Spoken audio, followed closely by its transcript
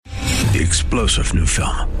The explosive new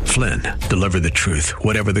film, Flynn, deliver the truth,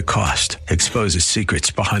 whatever the cost, exposes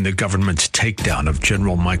secrets behind the government's takedown of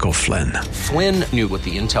General Michael Flynn. Flynn knew what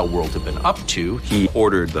the intel world had been up to. He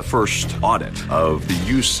ordered the first audit of the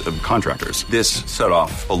use of contractors. This set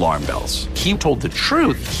off alarm bells. He told the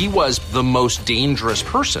truth. He was the most dangerous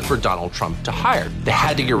person for Donald Trump to hire. They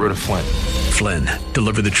had to get rid of Flynn. Flynn,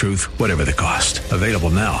 deliver the truth, whatever the cost. Available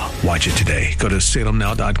now. Watch it today. Go to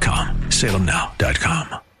salemnow.com.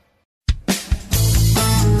 salemnow.com.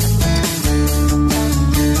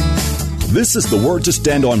 This is the Word to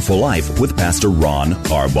Stand On for Life with Pastor Ron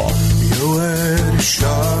Arbaugh. Your word is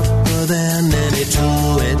sharper than any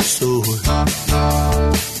two-edged sword,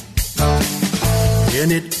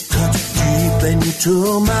 and it cuts deep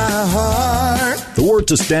into my heart. The Word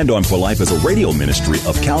to Stand On for Life is a radio ministry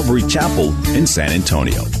of Calvary Chapel in San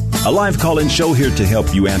Antonio. A live call-in show here to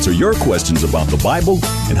help you answer your questions about the Bible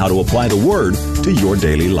and how to apply the Word to your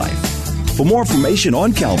daily life. For more information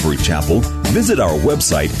on Calvary Chapel, visit our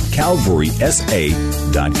website,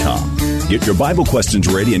 calvarysa.com. Get your Bible questions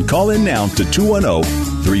ready and call in now to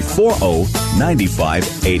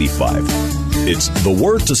 210-340-9585. It's The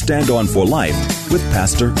Word to Stand On for Life with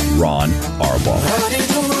Pastor Ron Arbaugh.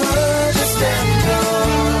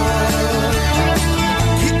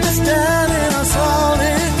 Keep us down in a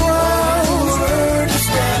solid ground.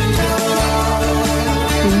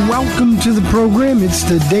 Welcome to the program. It's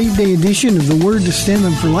the Day edition of the Word to Stand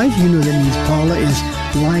On for Life. You know that means Paula is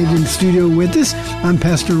live in studio with us. I'm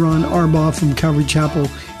Pastor Ron Arbaugh from Calvary Chapel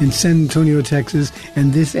in San Antonio, Texas.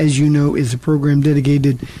 And this, as you know, is a program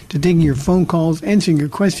dedicated to taking your phone calls, answering your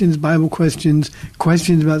questions, Bible questions,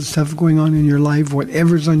 questions about stuff going on in your life,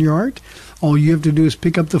 whatever's on your heart. All you have to do is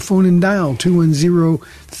pick up the phone and dial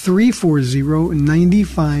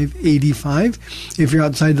 210-340-9585. If you're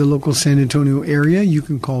outside the local San Antonio area, you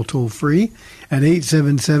can call toll-free at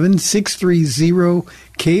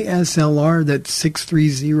 877-630-KSLR. That's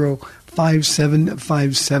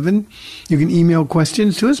 630-5757. You can email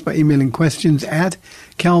questions to us by emailing questions at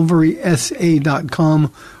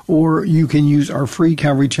calvarysa.com, or you can use our free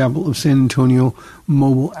Calvary Chapel of San Antonio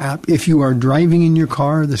mobile app. If you are driving in your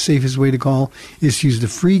car, the safest way to call is to use the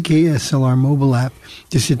free KSLR mobile app.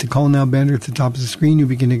 Just hit the Call Now banner at the top of the screen. You'll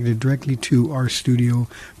be connected directly to our studio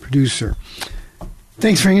producer.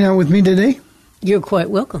 Thanks for hanging out with me today. You're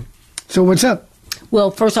quite welcome. So what's up?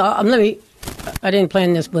 Well, first of all, I didn't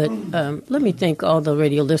plan this, but let me thank all the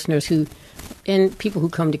radio listeners and people who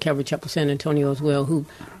come to Calvary Chapel San Antonio as well, who've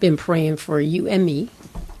been praying for you and me.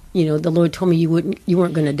 You know, the Lord told me you weren't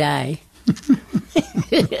going to die.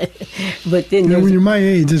 But then when you're my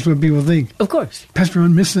age, that's what people think. Of course. Pastor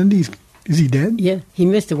Ron missed Sundays. Is he dead? Yeah, he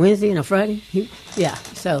missed a Wednesday and a Friday.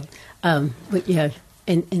 So, but yeah,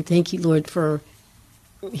 and thank you, Lord, for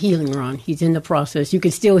healing Ron. He's in the process. You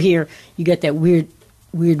can still hear, you got that weird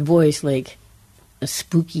voice like a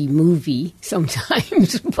spooky movie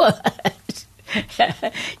sometimes, but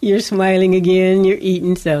you're smiling again, you're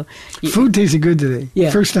eating, so. Food tasted good today.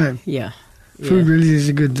 Yeah. First time. Yeah. Food really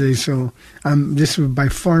tasted good today, so this was by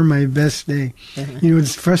far my best day. Uh-huh. You know,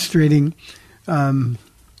 it's frustrating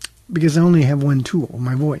because I only have one tool,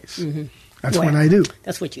 my voice. Mm-hmm. That's what I do.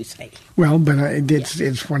 That's what you say. Well, but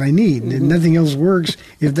it's what I need. Mm-hmm. And nothing else works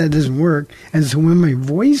if that doesn't work. And so when my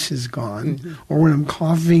voice is gone, mm-hmm. or when I'm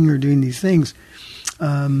coughing or doing these things,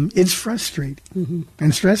 it's frustrating mm-hmm.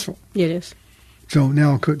 and stressful. It is. So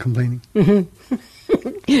now I'll quit complaining.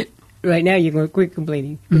 Mm-hmm. Right now you're going to quit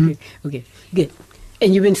complaining. Mm-hmm. Okay, good.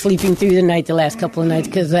 And you've been sleeping through the night the last couple of nights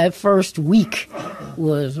because that first week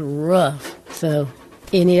was rough. So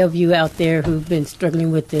any of you out there who've been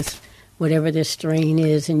struggling with this, whatever this strain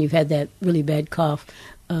is, and you've had that really bad cough,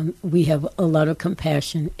 we have a lot of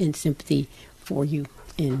compassion and sympathy for you,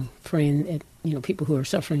 and praying that people who are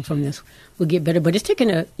suffering from this will get better. But it's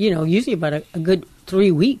taken usually about a good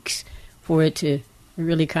 3 weeks for it to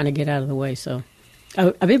really kind of get out of the way. So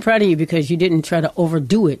I've been proud of you because you didn't try to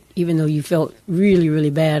overdo it, even though you felt really,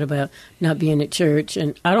 really bad about not being at church.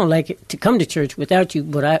 And I don't like it to come to church without you,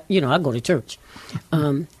 but I go to church.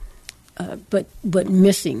 But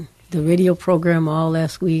missing the radio program all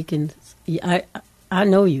last week, and I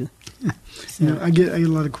know you. So. I get a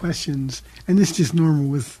lot of questions, and it's just normal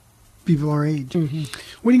with people our age. Mm-hmm.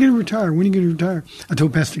 When are you going to retire? When are you going to retire? I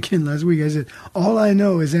told Pastor Ken last week, I said, all I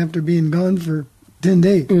know is after being gone for 10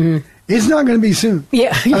 days, mm-hmm. it's not going to be soon.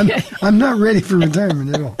 Yeah. I'm not ready for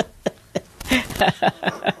retirement at all.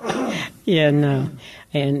 Yeah, no.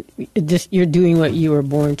 And you're doing what you were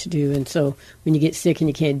born to do. And so when you get sick and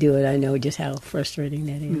you can't do it, I know just how frustrating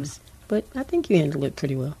that is. Mm. But I think you handled it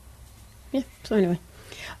pretty well. Yeah, so anyway.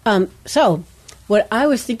 So what I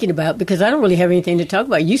was thinking about, because I don't really have anything to talk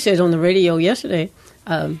about. You said on the radio yesterday.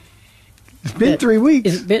 It's been 3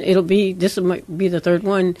 weeks. This might be the third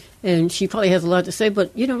one, and she probably has a lot to say.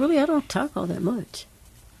 But really, I don't talk all that much.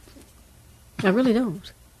 I really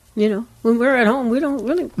don't. When we're at home, we don't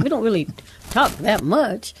really talk that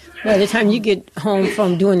much. By the time you get home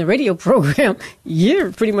from doing the radio program,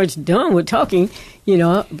 you're pretty much done with talking.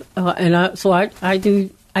 So I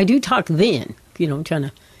do talk then. I'm trying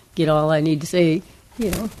to get all I need to say.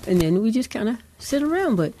 And then we just kind of sit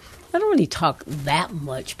around, but I don't really talk that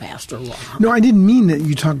much, Pastor Ron. No, I didn't mean that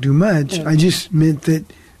you talk too much. I just meant that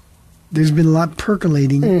there's been a lot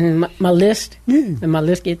percolating. Mm-hmm. My list? Yeah. And my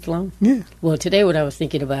list gets long? Yeah. Well, today what I was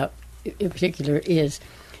thinking about in particular is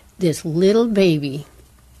this little baby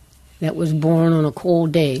that was born on a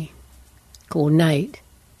cold night,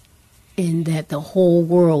 and that the whole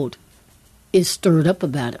world is stirred up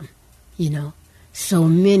about him, So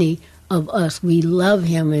many of us, we love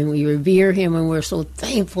him and we revere him, and we're so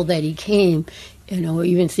thankful that he came.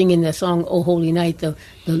 Even singing the song "Oh Holy Night," the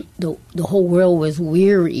whole world was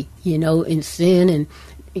weary, in sin, and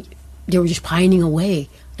they were just pining away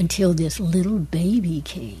until this little baby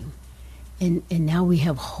came, and now we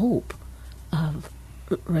have hope of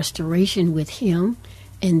restoration with him,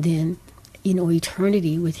 and then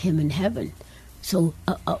eternity with him in heaven. So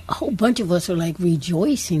a whole bunch of us are like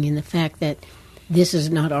rejoicing in the fact that this is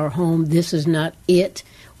not our home. This is not it.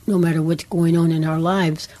 No matter what's going on in our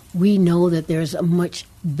lives, we know that there's a much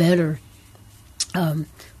better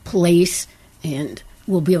place, and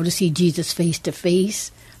we'll be able to see Jesus face to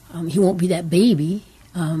face. He won't be that baby,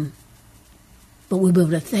 but we'll be able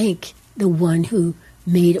to thank the one who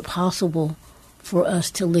made it possible for us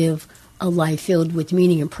to live a life filled with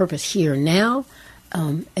meaning and purpose here and now,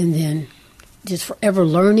 and then just forever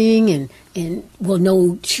learning, and we'll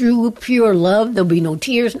know true, pure love. There'll be no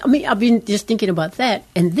tears. I mean, I've been just thinking about that.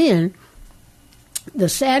 And then the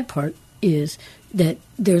sad part is that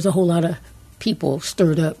there's a whole lot of people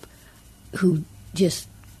stirred up who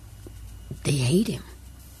they hate him.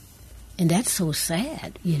 And that's so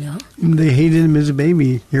sad, They hated him as a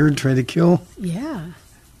baby. Herod tried to kill. Yeah.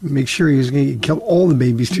 Make sure he was going to kill all the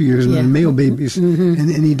babies 2 years ago, the male babies. Mm-hmm.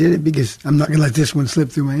 And he did it because I'm not going to let this one slip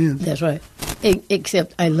through my hands. That's right.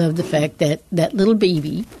 Except I love the fact that that little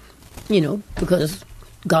baby, because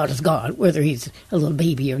God is God, whether he's a little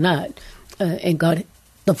baby or not. And God,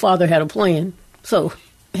 the Father had a plan. So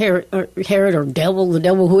Herod or the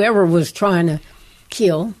devil, whoever was trying to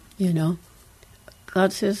kill,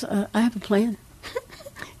 God says, I have a plan.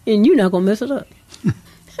 And you're not going to mess it up.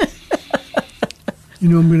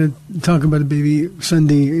 I'm going to talk about a baby.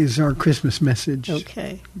 Sunday is our Christmas message.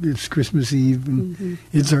 Okay. It's Christmas Eve, and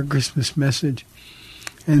it's our Christmas message.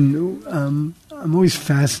 And I'm always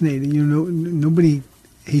fascinated. Nobody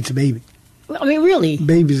hates a baby. I mean, really.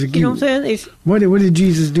 Babies are cute. You know what I'm saying? What did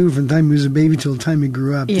Jesus do from the time he was a baby till the time he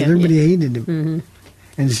grew up? Yeah, everybody hated him. Mm-hmm.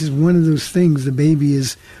 And it's just one of those things. The baby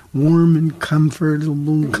is warm and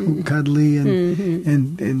comfortable, cuddly,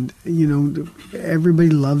 and everybody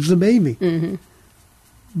loves the baby. Mm-hmm.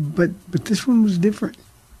 But this one was different.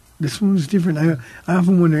 I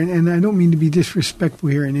often wonder, and I don't mean to be disrespectful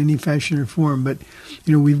here in any fashion or form, but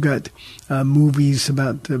we've got movies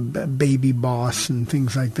about the baby boss and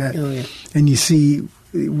things like that. Oh, yeah. And you see,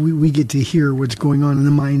 we get to hear what's going on in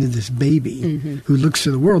the mind of this baby who looks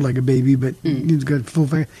to the world like a baby, but he's got full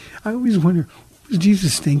fire. I always wonder, what was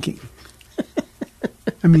Jesus thinking?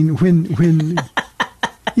 I mean, when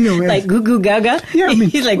like goo goo gaga. Yeah, I mean,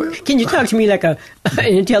 he's like, can you talk to me like an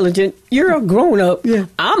intelligent? You're a grown up. Yeah.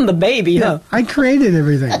 I'm the baby, huh? I created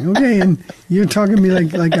everything. Okay, and you're talking to me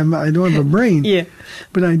like I don't have a brain. Yeah.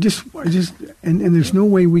 But I just and there's no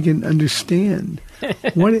way we can understand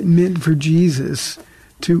what it meant for Jesus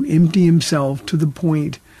to empty himself to the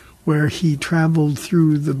point where he traveled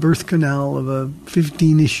through the birth canal of a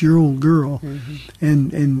 15-ish-year-old girl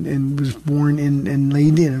and was born and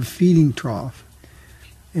laid in a feeding trough.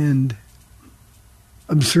 And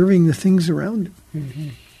observing the things around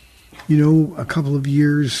him. A couple of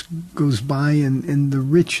years goes by and the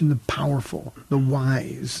rich and the powerful, the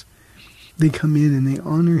wise, they come in and they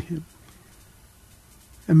honor him.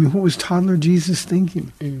 I mean, what was toddler Jesus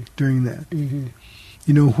thinking during that?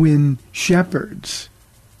 When shepherds,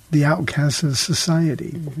 the outcasts of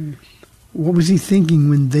society, what was he thinking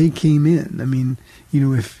when they came in? I mean,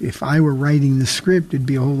 if I were writing the script, it'd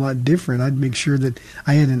be a whole lot different. I'd make sure that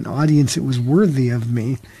I had an audience that was worthy of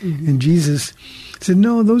me. And Jesus said,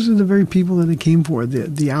 no, those are the very people that I came for,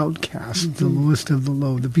 the outcasts, the lowest of the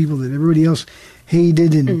low, the people that everybody else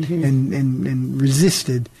hated and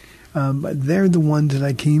resisted. But they're the ones that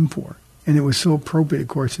I came for. And it was so appropriate, of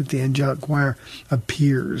course, that the angelic choir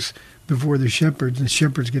appears before the shepherds, and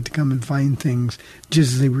shepherds get to come and find things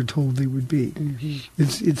just as they were told they would be.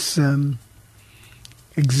 It's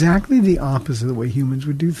exactly the opposite of the way humans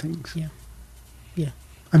would do things. Yeah.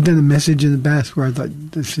 I've done a message in the past where I thought,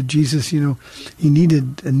 I said, Jesus, he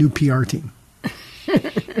needed a new PR team.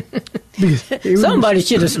 Somebody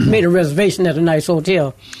should have made a reservation at a nice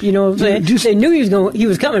hotel. You know what I'm saying? They knew he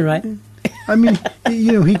was coming, right? I mean,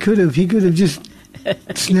 he could have just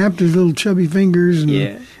snapped his little chubby fingers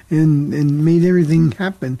and made everything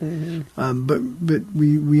happen. But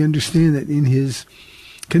we understand that in his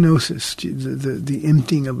kenosis, the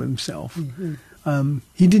emptying of himself,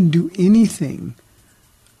 he didn't do anything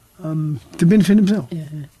to benefit himself. Yeah,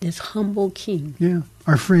 this humble king. Yeah.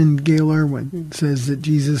 Our friend Gail Irwin says that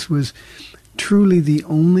Jesus was truly the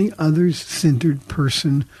only others-centered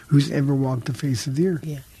person who's ever walked the face of the earth.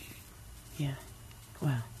 Yeah.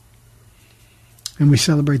 Wow. And we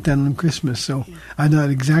celebrate that on Christmas. So I'm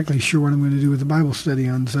not exactly sure what I'm going to do with the Bible study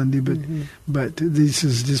on Sunday, but this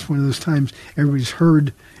is just one of those times everybody's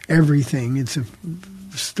heard everything. It's a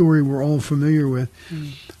story we're all familiar with.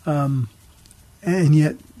 And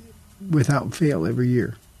yet, without fail, every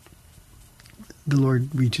year, the Lord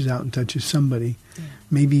reaches out and touches somebody.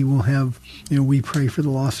 Maybe we'll have, we pray for the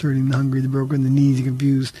lost, hurting, the hungry, the broken, the needy, the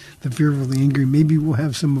confused, the fearful, the angry. Maybe we'll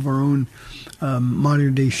have some of our own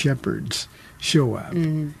modern-day shepherds show up,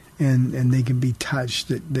 and they can be touched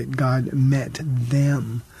that God met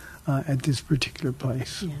them at this particular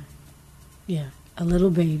place. Yeah. A little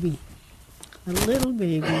baby.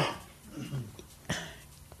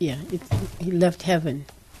 Yeah, he left heaven.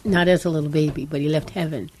 Not as a little baby, but he left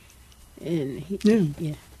heaven. And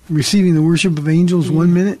receiving the worship of angels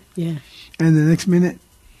 1 minute, and the next minute,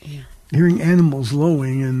 hearing animals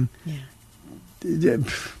lowing, and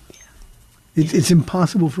it's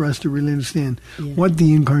impossible for us to really understand what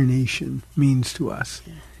the incarnation means to us.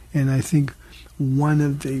 And I think one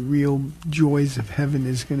of the real joys of heaven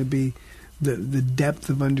is going to be the depth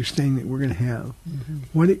of understanding that we're going to have.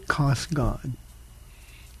 What it costs God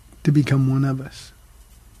to become one of us.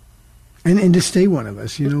 And to stay one of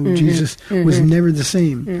us. Jesus was never the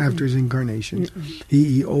same after his incarnation.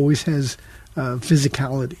 He always has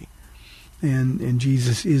physicality. And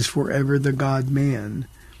Jesus is forever the God-man.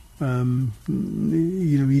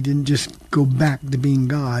 He didn't just go back to being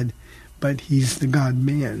God, but he's the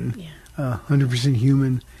God-man. 100%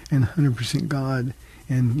 human and 100% God.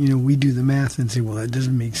 And, we do the math and say, well, that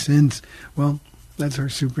doesn't make sense. Well, that's our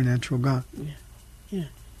supernatural God. Yeah.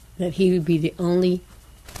 That he would be the only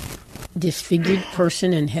disfigured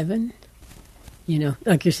person in heaven.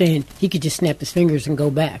 Like you're saying, he could just snap his fingers and go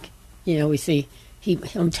back. We see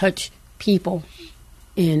him touch people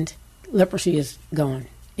and leprosy is gone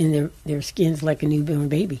and their skin's like a newborn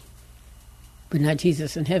baby. But not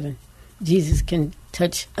Jesus in heaven. Jesus can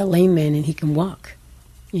touch a lame man and he can walk.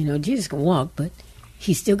 Jesus can walk, but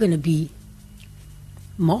he's still going to be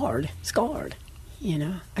marred, scarred.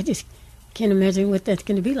 I just can't imagine what that's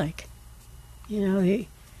going to be like.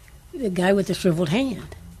 The guy with the shriveled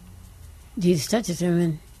hand. Jesus touches him,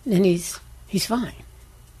 and then he's fine.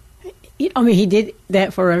 He did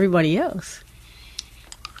that for everybody else.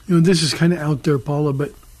 This is kind of out there, Paula,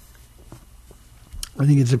 but I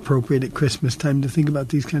think it's appropriate at Christmas time to think about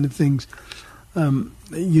these kind of things.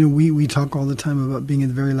 We talk all the time about being in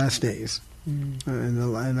the very last days.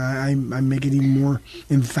 And I make it even more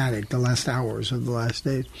emphatic, the last hours of the last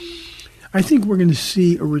days. I think we're going to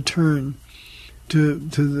see a return to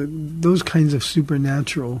those kinds of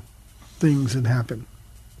supernatural things that happen.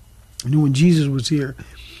 When Jesus was here,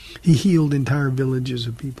 he healed entire villages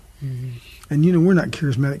of people. And we're not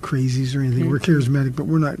charismatic crazies or anything. We're charismatic, but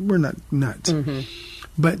we're not nuts.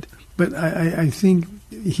 But I think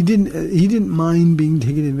he didn't mind being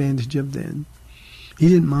taken advantage of then. He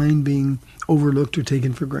didn't mind being overlooked or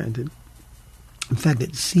taken for granted. In fact,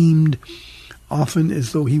 it seemed often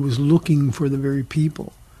as though he was looking for the very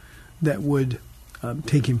people that would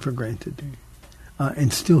take him for granted.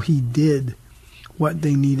 And still he did what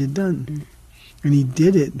they needed done. And he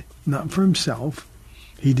did it not for himself.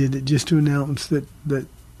 He did it just to announce that the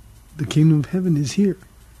kingdom of heaven is here.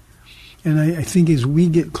 And I think as we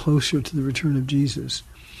get closer to the return of Jesus,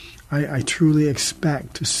 I truly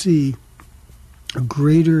expect to see a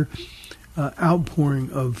greater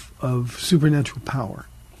outpouring of supernatural power.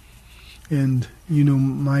 And,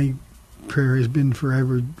 my prayer has been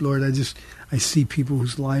forever, Lord, I see people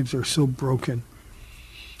whose lives are so broken.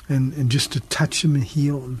 And just to touch them and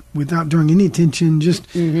heal them without drawing any attention, just,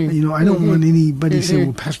 I don't want anybody to say,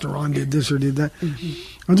 well, Pastor Ron did this or did that.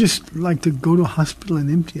 I'd just like to go to a hospital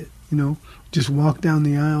and empty it just walk down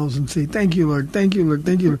the aisles and say, "Thank you, Lord, thank you, Lord,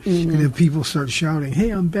 thank you, Lord." And if people start shouting, "Hey,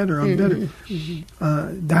 I'm better, I'm better,"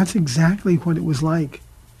 that's exactly what it was like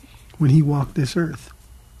when he walked this earth.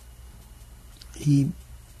 He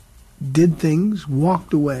did things,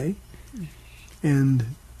 walked away, and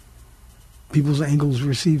people's ankles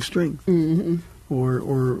received strength,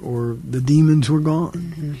 or the demons were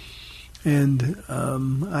gone. And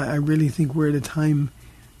I really think we're at a time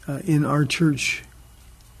in our church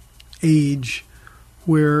age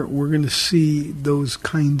where we're going to see those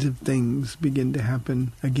kinds of things begin to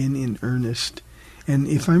happen again in earnest. And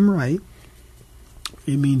if I'm right,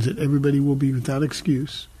 it means that everybody will be without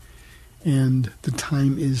excuse, and the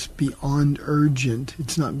time is beyond urgent.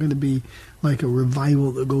 It's not going to be like a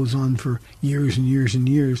revival that goes on for years and years and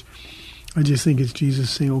years. I just think it's Jesus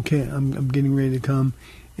saying, "Okay, I'm getting ready to come,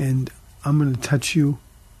 and I'm going to touch you,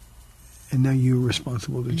 and now you're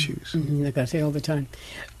responsible to choose." Like I say all the time,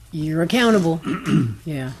 you're accountable.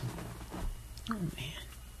 Yeah. Oh, man.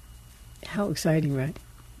 How exciting, right?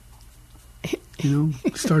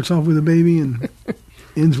 Starts off with a baby and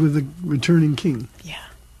ends with a returning king. Yeah.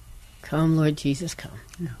 Come, Lord Jesus, come.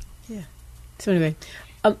 Yeah. So anyway,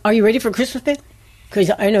 are you ready for Christmas, babe?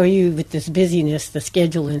 Because I know you, with this busyness, the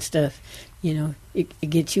schedule and stuff, it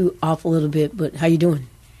gets you off a little bit, but how you doing?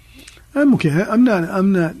 I'm okay. I'm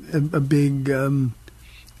not a big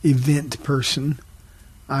event person.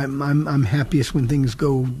 I'm happiest when things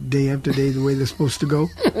go day after day the way they're supposed to go.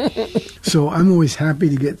 So I'm always happy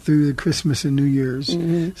to get through the Christmas and New Year's.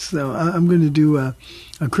 So I'm going to do a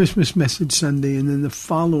Christmas message Sunday, and then the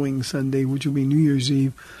following Sunday, which will be New Year's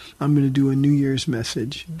Eve, I'm going to do a New Year's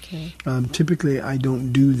message. Okay. Typically, I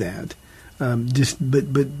don't do that,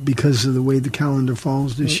 but because of the way the calendar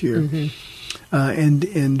falls this year.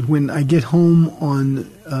 And when I get home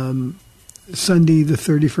on Sunday, the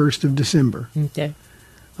 31st of December,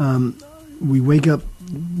 we wake up,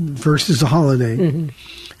 first is a holiday,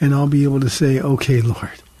 and I'll be able to say, "Okay,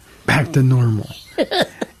 Lord, back to normal."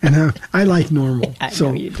 And I like normal,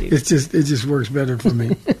 so it just works better for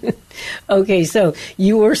me. Okay, so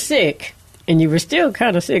you were sick, and you were still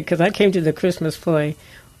kind of sick, because I came to the Christmas play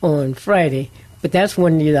on Friday, but that's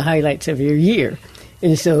one of the highlights of your year.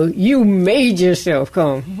 And so you made yourself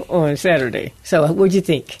come on Saturday. So what'd you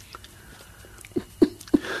think?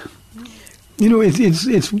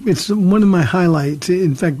 It's one of my highlights.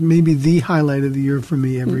 In fact, maybe the highlight of the year for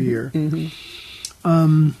me every year.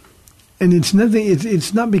 And it's nothing.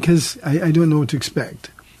 It's not because I don't know what to expect.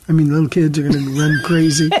 I mean, little kids are going to run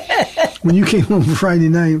crazy. When you came home Friday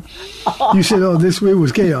night, you said, "Oh, this way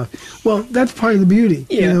was chaos." Well, that's part of the beauty.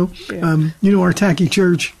 Our tacky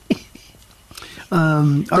church.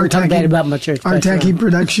 Don't talk bad about my church. Our tacky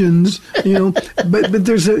productions. But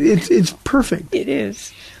there's it's perfect. It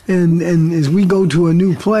is. And as we go to a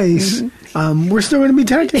new place, we're still going to be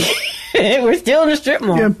tacky. We're still in the strip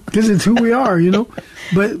mall. Yeah, because it's who we are,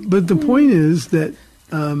 But the point is that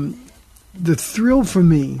the thrill for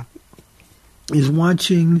me is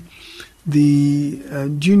watching the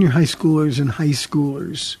junior high schoolers and high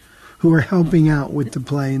schoolers who are helping out with the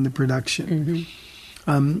play and the production.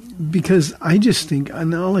 Because I just think,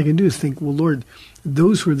 and all I can do is think, well, Lord,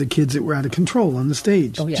 those were the kids that were out of control on the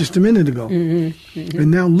stage just a minute ago.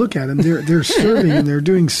 And now look at them. They're serving, and they're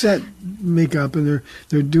doing set makeup, and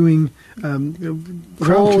they're doing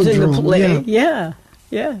roles in the play. Yeah.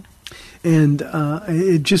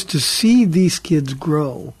 And just to see these kids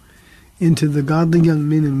grow into the godly young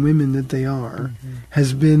men and women that they are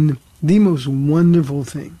has been the most wonderful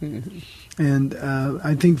thing. And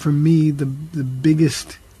I think for me, the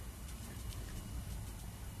biggest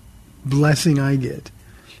blessing I get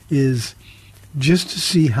is just to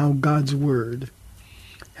see how God's Word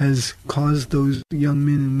has caused those young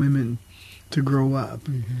men and women to grow up.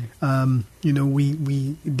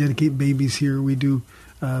 We dedicate babies here. We do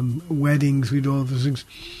weddings. We do all those things.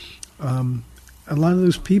 A lot of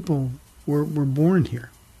those people were born here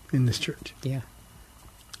in this church. Yeah.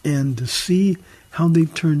 And to see how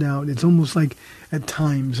they've turned out, it's almost like at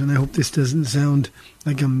times, and I hope this doesn't sound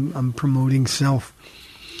like I'm promoting self,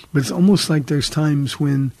 but it's almost like there's times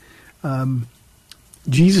when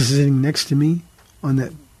Jesus is sitting next to me on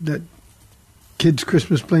that kid's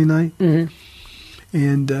Christmas play night, and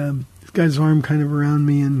he's got his arm kind of around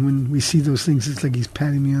me, and when we see those things, it's like he's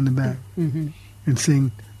patting me on the back and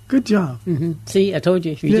saying, "Good job." See, I told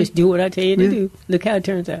you, if you just do what I tell you to do, look how it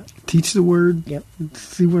turns out. Teach the Word,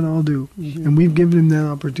 see what I'll do. And we've given him that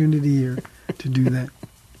opportunity here to do that.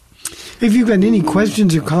 If you've got any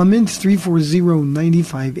questions or comments,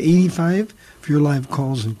 340-9585 for your live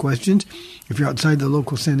calls and questions. If you're outside the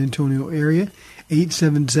local San Antonio area,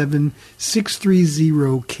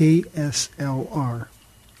 877-630-KSLR.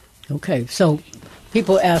 Okay, so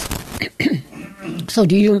people ask, so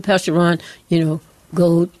do you and Pastor Ron,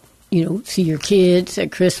 go, see your kids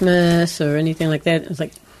at Christmas or anything like that? It's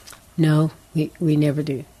like, no, we never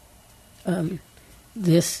do.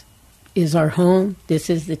 This is our home. This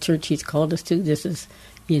is the church He's called us to. This is,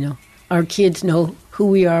 our kids know who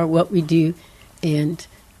we are, what we do, and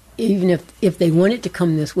even if they wanted to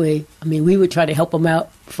come this way, we would try to help them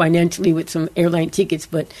out financially with some airline tickets.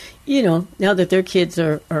 But, now that their kids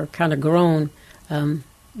are kind of grown,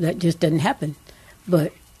 that just doesn't happen.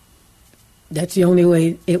 But that's the only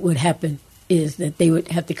way it would happen, is that they would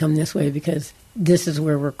have to come this way, because this is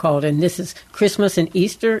where we're called. And this is Christmas and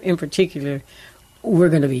Easter in particular. We're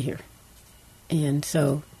going to be here. And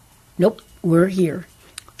so, nope, we're here.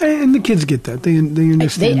 And the kids get that. They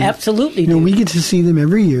understand. They absolutely do. We get to see them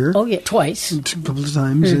every year. Oh, yeah, twice. A couple of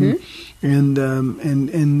times. And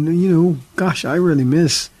gosh, I really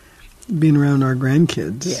miss being around our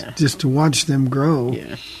grandkids, just to watch them grow.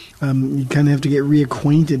 Yeah. You kind of have to get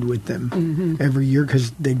reacquainted with them every year,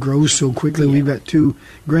 because they grow so quickly. Yeah. We've got 2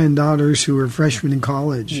 granddaughters who are freshmen in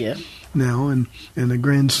college now, and a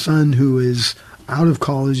grandson who is out of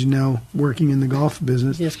college now, working in the golf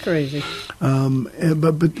business. It's crazy.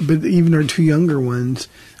 But even our 2 younger ones,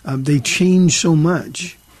 they change so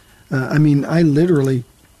much. I literally,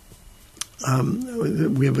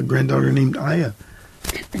 we have a granddaughter named Aya.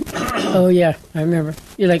 Oh, yeah, I remember.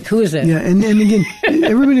 You're like, who is that? Yeah, and again,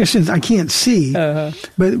 everybody understands I can't see, but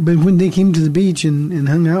when they came to the beach and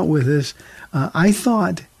hung out with us, I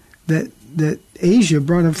thought that Asia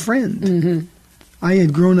brought a friend. Mm-hmm. I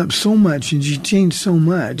had grown up so much, and she changed so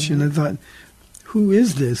much, and I thought, who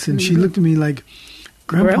is this? And she looked at me like,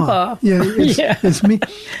 Grandpa. Yeah, it's me.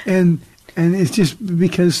 And it's just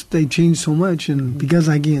because they changed so much, and because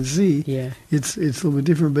I can't see, it's a little bit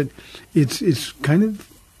different. But it's kind of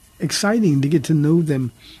exciting to get to know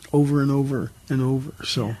them over and over and over.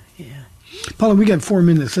 So, Paula, we got 4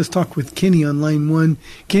 minutes. Let's talk with Kenny on line 1.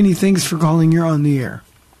 Kenny, thanks for calling. You're on the air.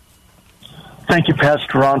 Thank you,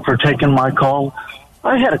 Pastor Ron, for taking my call.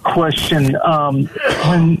 I had a question.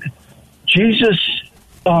 When Jesus,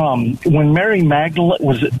 when Mary Magdalene,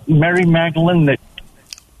 was it Mary Magdalene that,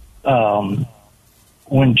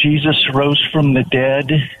 when Jesus rose from the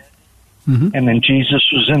dead, and then Jesus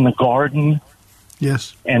was in the garden,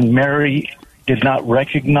 and Mary did not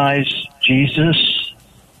recognize Jesus,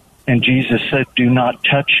 and Jesus said, "Do not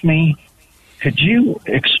touch me." Could you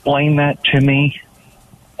explain that to me?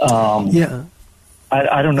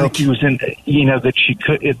 I don't know if he was in, that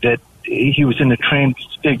he was in a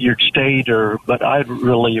transfigured state, but I'd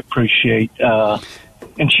really appreciate.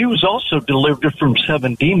 And she was also delivered from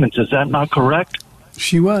 7 demons. Is that not correct?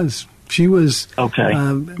 She was. Okay.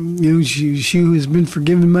 She who has been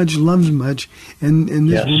forgiven much loves much, and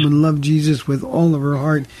this woman loved Jesus with all of her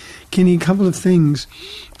heart. Kenny, a couple of things.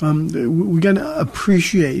 We got to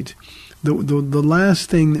appreciate the last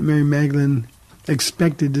thing that Mary Magdalene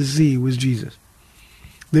expected to see was Jesus.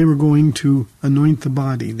 They were going to anoint the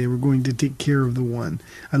body. They were going to take care of the one.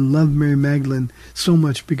 I love Mary Magdalene so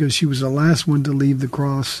much because she was the last one to leave the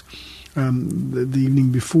cross the evening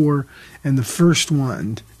before, and the first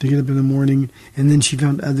one to get up in the morning, and then she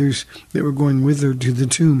found others that were going with her to the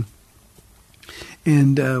tomb.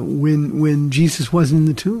 And when Jesus wasn't in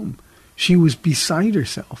the tomb, she was beside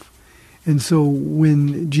herself. And so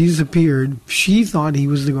when Jesus appeared, she thought he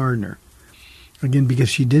was the gardener. Again, because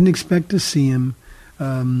she didn't expect to see him.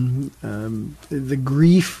 The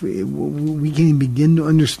grief, we can't even begin to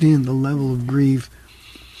understand the level of grief.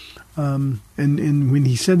 And when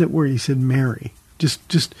he said that word, he said Mary.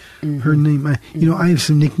 Just her name. I have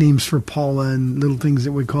some nicknames for Paula and little things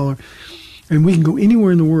that we call her. And we can go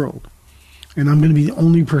anywhere in the world, and I'm going to be the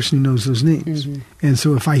only person who knows those names. And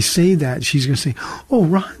so if I say that, she's going to say, "Oh,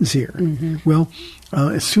 Ron's here." Well,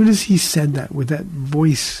 as soon as he said that with that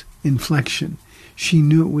voice inflection, she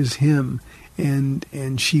knew it was him.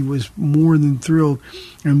 And she was more than thrilled.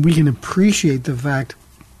 And we can appreciate the fact,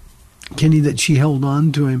 Kenny, that she held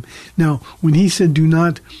on to him. Now, when he said, "Do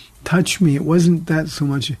not touch me," it wasn't that so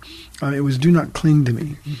much. It was, "Do not cling to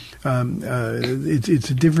me."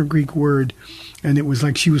 It's a different Greek word. And it was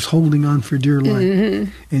like she was holding on for dear life.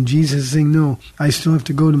 And Jesus is saying, "No, I still have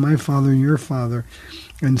to go to my Father and your Father."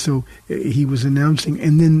 And so he was announcing.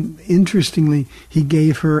 And then, interestingly, he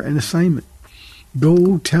gave her an assignment.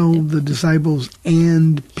 go tell the disciples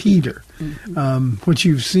and Peter what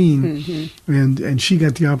you've seen, and she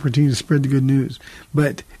got the opportunity to spread the good news.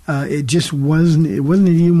 But it just wasn't. It wasn't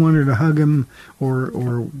that he didn't want her to hug him or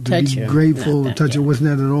to touch be grateful or touch. It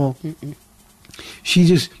wasn't that at all. She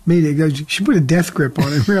just made it. She put a death grip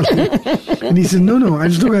on it, really. And he said, "No, I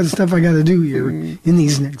still got stuff I got to do here in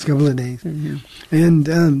these next couple of days." And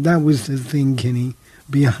that was the thing, Kenny,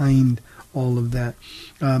 behind all of that.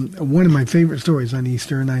 One of my favorite stories on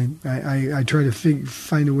Easter, and I try to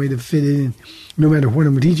find a way to fit it in, no matter what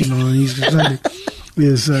I'm teaching on Easter Sunday,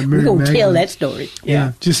 is Mary Magdalene. We're going to tell that story.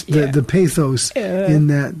 Yeah, just the pathos in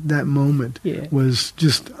that moment was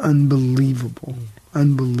just unbelievable.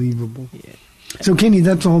 Unbelievable. Yeah. So, Kenny,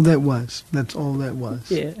 that's all that was. That's all that was.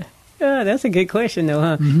 Yeah. That's a good question, though,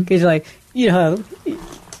 huh? Because, like, you know how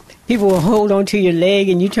people will hold on to your leg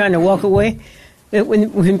and you're trying to walk away?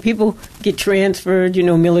 When people get transferred,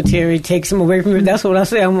 military takes them away from you, that's what I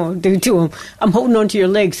say I'm going to do to them. I'm holding on to your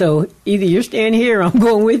leg, so either you're staying here or I'm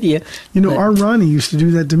going with you. Our Ronnie used to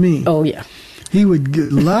do that to me. Oh, yeah. He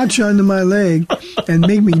would latch onto my leg and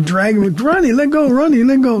make me drag him. Ronnie, let go, Ronnie,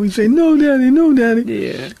 let go. He'd say, no, Daddy, no, Daddy.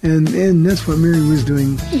 Yeah. And that's what Mary was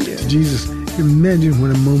doing. Yeah. Jesus, imagine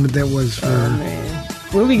what a moment that was for her. Man.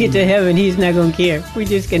 When we get to heaven, he's not going to care. We're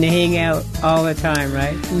just going to hang out all the time,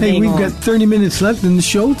 right? Hey, we've got 30 minutes left in the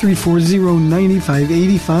show,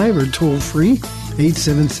 340-9585 or toll free,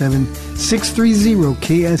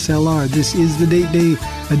 877-630-KSLR. This is the Date Day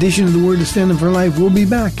edition of the Word to Stand Up for Life. We'll be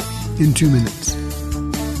back in 2 minutes.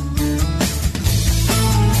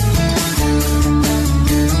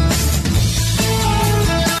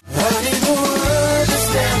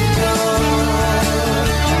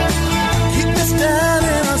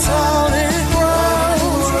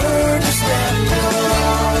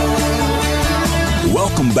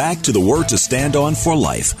 Back to the Word to Stand On for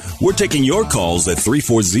Life. We're taking your calls at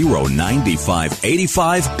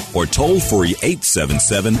 340-9585 or toll free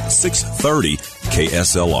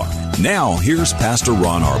 877-630-KSLR. Now, here's Pastor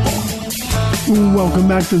Ron Arbaugh. Welcome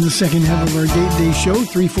back to the second half of our Date Day show,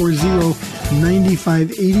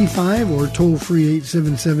 340-9585 or toll free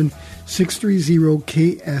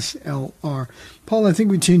 877-630-KSLR. Paul, I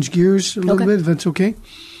think we changed gears a little bit, if that's okay.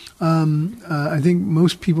 I think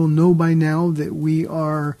most people know by now that we've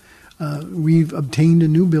obtained a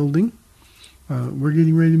new building. We're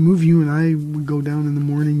getting ready to move. You and I would go down in the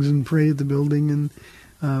mornings and pray at the building and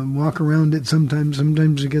walk around it sometimes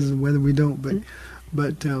because of the weather we don't.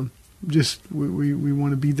 But just we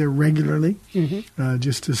want to be there regularly,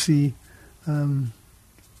 just to see what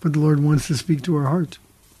the Lord wants to speak to our hearts.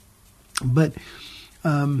 But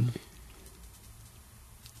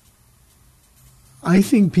I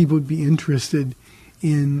think people would be interested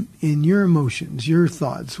in your emotions, your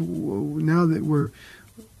thoughts. Now that we're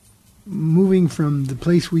moving from the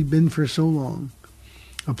place we've been for so long,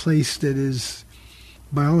 a place that is,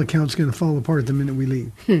 by all accounts, going to fall apart the minute we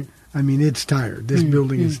leave. I mean, it's tired. This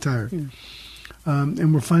building is tired.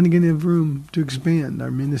 And we're finally going to have room to expand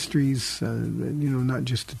our ministries, not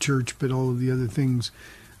just the church, but all of the other things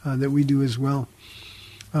that we do as well.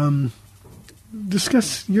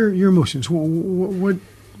 Discuss your emotions. What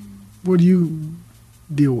do you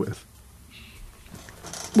deal with?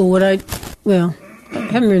 Well, I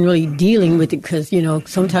haven't been really dealing with it because,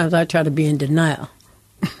 sometimes I try to be in denial.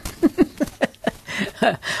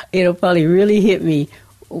 It'll probably really hit me,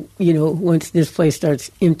 once this place starts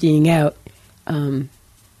emptying out,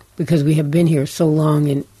 because we have been here so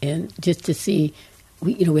long and just to see,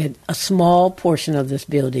 we had a small portion of this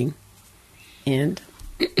building and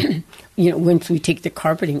once we take the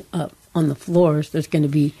carpeting up on the floors, there's going to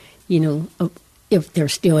be, if they're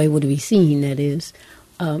still able to be seen, that is,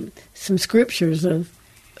 some scriptures of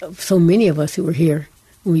so many of us who were here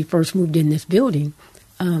when we first moved in this building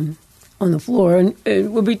on the floor. And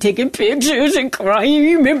we'll be taking pictures and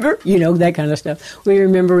crying, remember, that kind of stuff. We're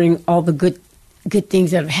remembering all the good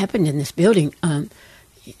things that have happened in this building.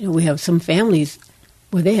 We have some families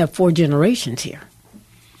where they have 4 generations here.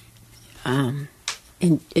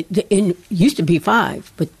 And it used to be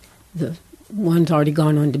 5, but the one's already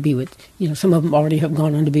gone on to be with, some of them already have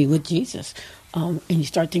gone on to be with Jesus. And you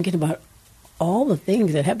start thinking about all the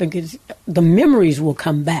things that happen because the memories will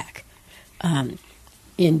come back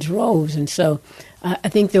in droves. And so I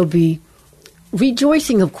think there'll be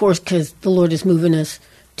rejoicing, of course, because the Lord is moving us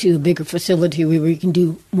to a bigger facility where we can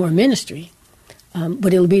do more ministry.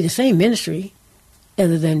 But it'll be the same ministry,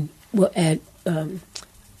 other than we'll add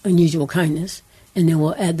unusual kindness. And then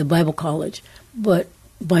we'll add the Bible college. But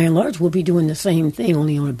by and large, we'll be doing the same thing,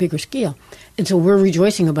 only on a bigger scale. And so we're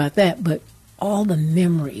rejoicing about that. But all the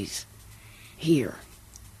memories here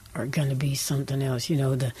are going to be something else. You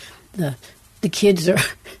know, the kids are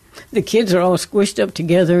all squished up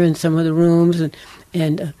together in some of the rooms,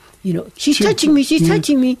 and you know, she's touching me. She's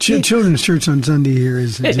touching me. Children's church on Sunday here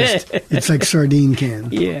is just, it's like sardine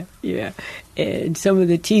can. Yeah. And some of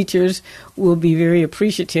the teachers will be very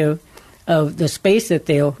appreciative of the space that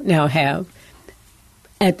they'll now have.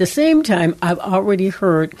 At the same time, I've already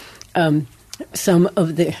heard some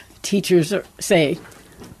of the teachers say,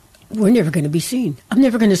 we're never going to be seen. I'm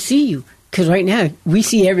never going to see you. Because right now, we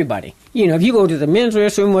see everybody. You know, if you go to the men's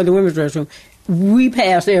restroom or the women's restroom, we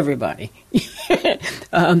pass everybody.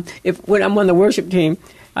 When I'm on the worship team,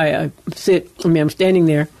 I'm standing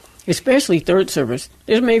there, especially third service.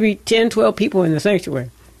 There's maybe 10, 12 people in the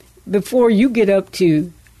sanctuary. Before you get up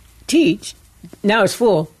to teach, now it's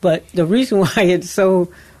full. But the reason why it's so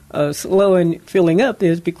slow in filling up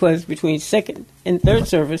is because between second and third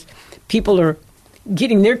service, people are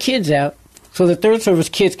getting their kids out so the third service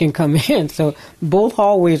kids can come in. So both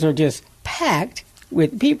hallways are just packed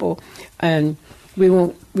with people, and we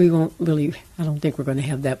won't really, I don't think we're going to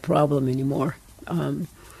have that problem anymore.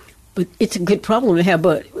 But it's a good problem to have,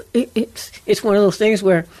 but it's one of those things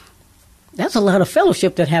where that's a lot of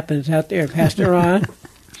fellowship that happens out there, Pastor Ron.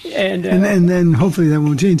 And then hopefully that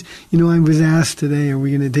won't change. You know, I was asked today, are we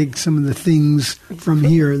going to take some of the things from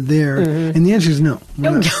here, there? Mm-hmm. And the answer is no.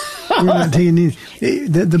 We're not taking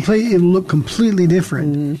anything. The place, it'll look completely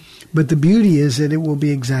different. Mm-hmm. But the beauty is that it will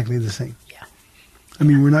be exactly the same. Yeah. I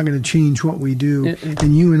mean, we're not going to change what we do. Mm-mm.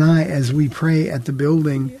 And you and I, as we pray at the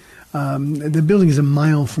building is a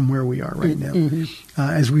mile from where we are right now. Mm-hmm.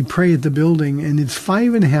 As we pray at the building, and it's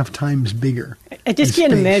 5.5 times bigger. I just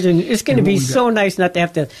can't imagine. It's going to be so nice not to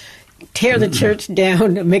have to tear the church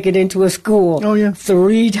down to make it into a school. Oh, yeah.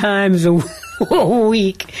 3 times a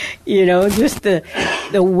week. You know, just the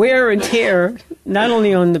wear and tear, not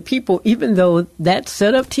only on the people, even though that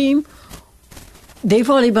setup team, they've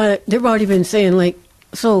already been saying, like,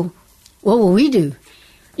 so what will we do?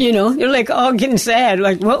 You know, you're like all getting sad.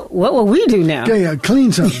 Like, what will we do now? Yeah,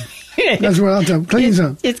 clean something. That's what I'll tell them. Clean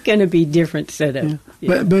something. It's going to be different setup. Yeah.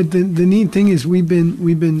 Yeah. But the neat thing is we've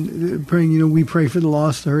been praying. You know, we pray for the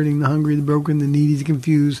lost, the hurting, the hungry, the broken, the needy, the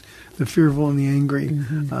confused, the fearful, and the angry.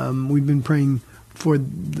 Mm-hmm. We've been praying for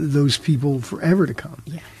those people forever to come.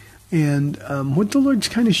 Yeah. And what the Lord's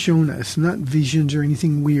kind of shown us, not visions or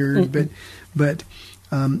anything weird, but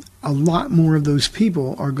a lot more of those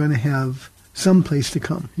people are going to have some place to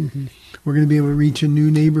come. Mm-hmm. We're going to be able to reach a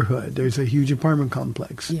new neighborhood. There's a huge apartment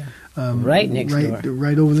complex, right next door,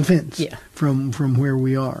 right over the fence, from where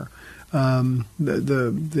we are.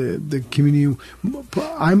 The community.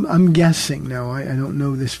 I'm guessing now. I don't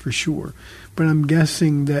know this for sure, but I'm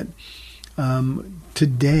guessing that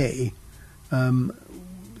today,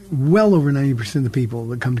 well over 90% of the people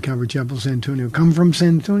that come to Calvary Chapel San Antonio come from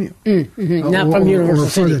San Antonio, not from Universal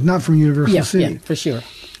City. Not from Universal City, yeah, for sure.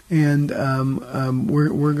 And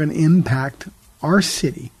we're going to impact our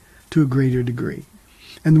city to a greater degree.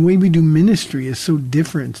 And the way we do ministry is so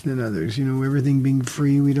different than others. You know, everything being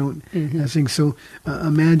free, we don't have things. So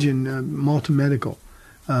imagine Malta Medical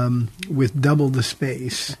with double the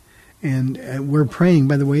space. And we're praying,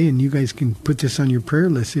 by the way, and you guys can put this on your prayer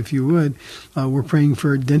list if you would. We're praying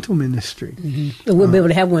for a dental ministry. Mm-hmm. We'll be able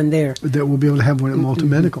to have one there. That we'll be able to have one at Malta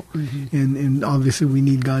Medical. Mm-hmm. And obviously we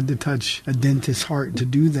need God to touch a dentist's heart to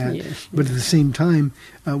do that. Yes. But at the same time,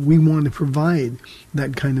 we want to provide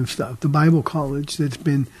that kind of stuff. The Bible college that's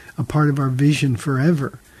been a part of our vision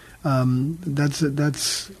forever,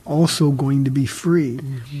 that's also going to be free.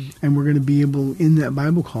 Mm-hmm. And we're going to be able, in that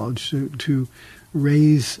Bible college, to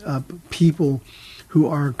raise up people who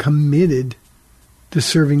are committed to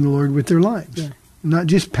serving the Lord with their lives. Yeah. Not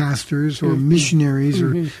just pastors or missionaries,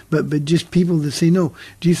 but just people that say, no,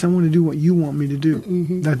 Jesus, I want to do what you want me to do.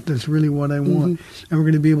 That's really what I want. And we're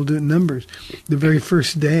going to be able to do it in numbers. The very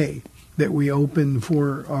first day that we open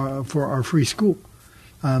for our free school,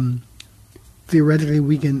 theoretically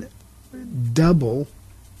we can double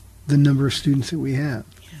the number of students that we have.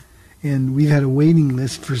 And we've had a waiting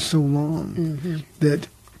list for so long that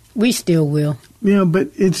we still will. Yeah, but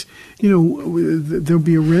it's, you know, there'll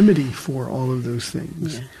be a remedy for all of those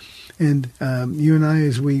things. Yeah. And you and I,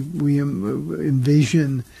 as we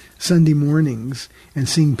envision Sunday mornings and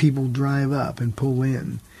seeing people drive up and pull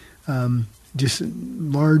in, just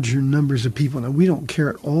larger numbers of people. Now, we don't care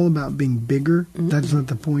at all about being bigger. That's not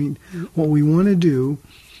the point. What we want to do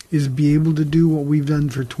is be able to do what we've done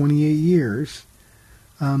for 28 years,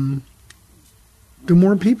 to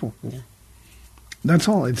more people. Yeah. That's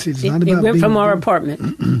all. It's not about. It went from our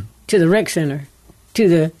apartment to the rec center, to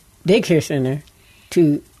the daycare center,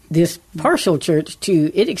 to this partial church,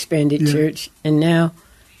 to it expanded church, and now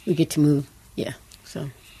we get to move. Yeah. So.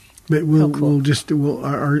 But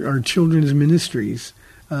our children's ministries,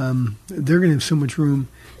 they're going to have so much room.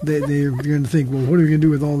 They're going to think, well, what are we going to do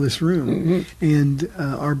with all this room? Mm-hmm. And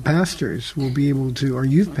our pastors will be able to, our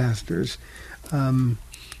youth pastors,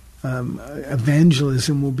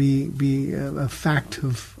 evangelism will be a fact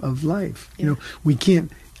of life. Yeah. We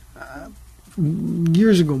can't.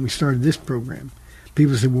 Years ago, when we started this program,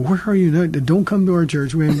 people said, "Well, where are you now? Don't come to our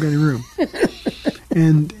church. We haven't got any room."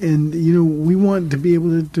 and we want to be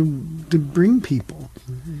able to bring people,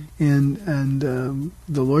 mm-hmm. and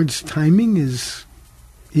the Lord's timing is.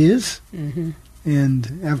 Mm-hmm.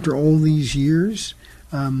 And after all these years,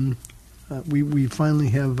 we finally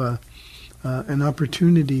have an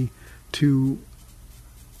opportunity to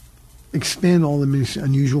expand all the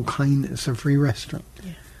unusual kindness, a free restaurant.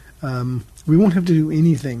 Yeah. We won't have to do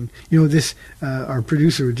anything. This our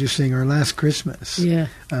producer was just saying our last Christmas here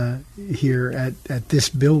at this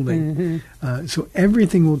building. Mm-hmm. So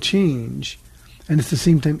everything will change, and at the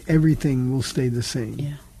same time, everything will stay the same.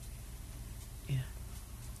 Yeah. Yeah.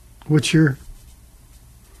 What's your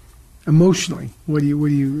emotionally? What do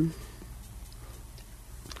you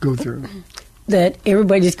go through? That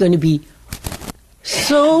everybody's going to be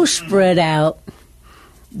so spread out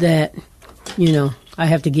that, I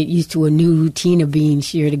have to get used to a new routine of being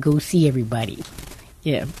here to go see everybody.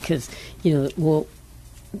 Yeah, because,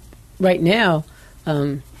 right now,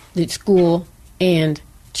 at school and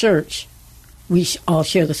church, we all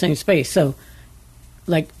share the same space. So,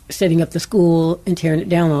 like setting up the school and tearing it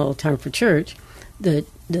down all the time for church, the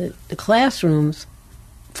classrooms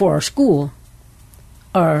for our school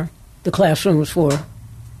are the classrooms for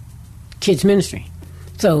kids ministry.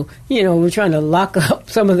 So, we're trying to lock up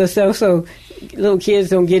some of the stuff so little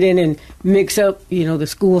kids don't get in and mix up, the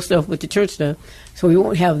school stuff with the church stuff. So we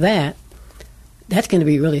won't have that. That's going to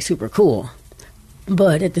be really super cool.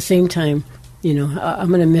 But at the same time, I'm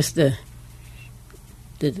going to miss the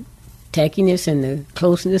tackiness and the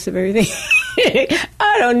closeness of everything.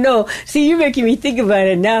 I don't know. See, you're making me think about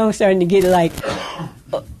it now. I'm starting to get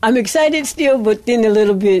I'm excited still, but then a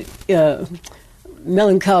little bit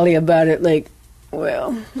melancholy about it. Like,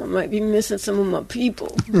 well, I might be missing some of my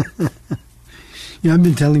people. I've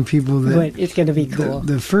been telling people that but it's going to be cool.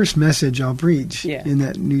 The first message I'll preach in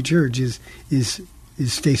that new church is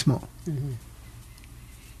stay small. Mm-hmm.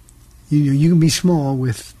 You can be small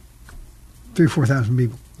with 3,000 or 4,000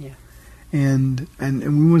 people. Yeah. And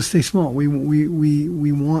we want to stay small. We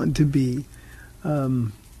want to be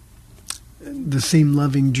the same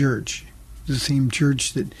loving church, the same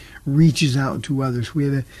church that reaches out to others. We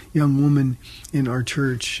had a young woman in our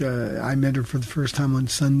church. I met her for the first time on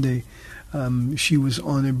Sunday. She was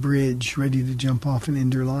on a bridge ready to jump off and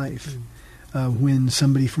end her life when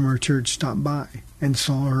somebody from our church stopped by and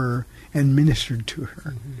saw her and ministered to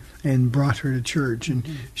her and brought her to church, and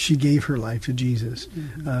she gave her life to Jesus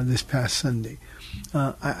this past Sunday.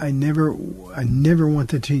 I never want that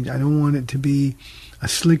to change. I don't want it to be a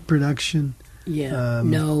slick production. Yeah,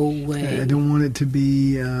 no way. I don't want it to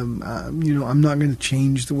be, I'm not going to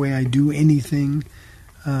change the way I do anything.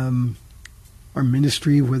 Our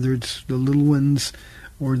ministry, whether it's the little ones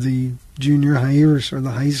or the junior hires or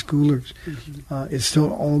the high schoolers, it's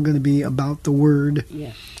still all going to be about the Word.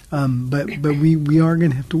 Yeah. But we are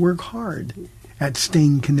going to have to work hard at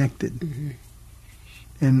staying connected. Mm-hmm.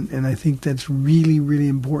 And I think that's really, really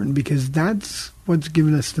important because that's what's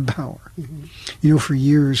given us the power. Mm-hmm. For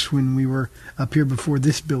years when we were up here before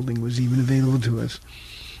this building was even available to us,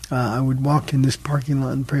 I would walk in this parking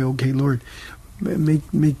lot and pray, okay, Lord,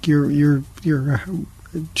 make your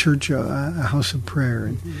church a house of prayer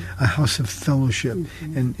and a house of fellowship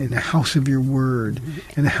and a house of your word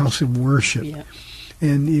and a house of worship. Yeah.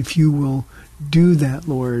 And if you will do that,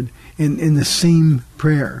 Lord, and the same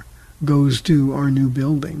prayer goes to our new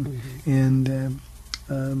building. And,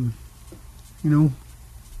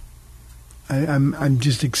 I'm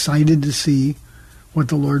just excited to see what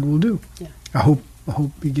the Lord will do. Yeah. I hope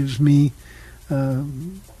He gives me a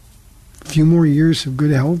few more years of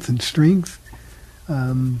good health and strength,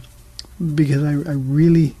 because I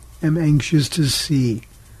really am anxious to see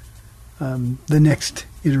the next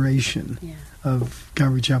iteration of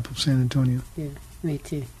Calvary Chapel, San Antonio. Yeah, me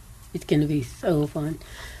too. It's going to be so fun.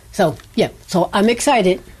 So I'm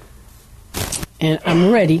excited, and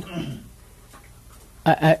I'm ready.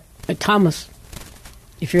 Thomas,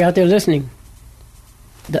 if you're out there listening,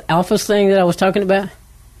 the Alphas thing that I was talking about,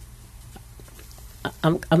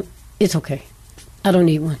 it's okay. I don't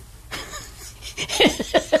need one.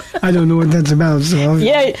 I don't know what that's about. So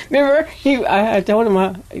yeah, remember? I told him,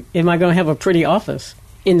 am I going to have a pretty office?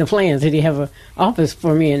 in the plans. Did he have an office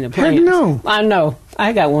for me in the plans? Heck no. I know.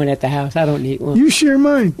 I got one at the house. I don't need one. You share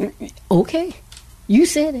mine. Okay. You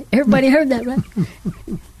said it. Everybody heard that,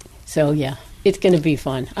 right? So, yeah. It's going to be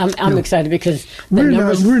fun. I'm excited because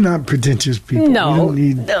we're not pretentious people. No,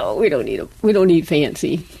 we don't need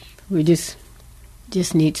fancy. We just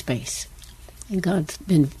need space. And God's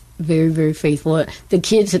been very, very faithful. The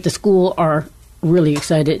kids at the school are really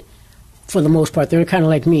excited for the most part. They're kind of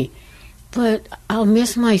like me. But I'll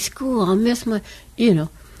miss my school. I'll miss my,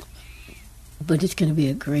 But it's going to be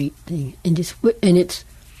a great thing. And it's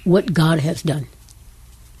what God has done.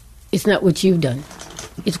 It's not what you've done.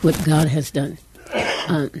 It's what God has done.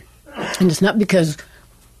 And it's not because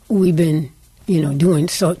we've been, doing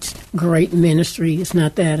such great ministry. It's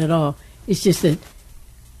not that at all. It's just that,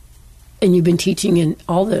 and you've been teaching in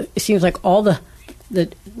it seems like all the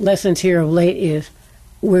lessons here of late is,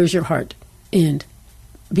 where's your heart? And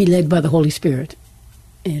be led by the Holy Spirit.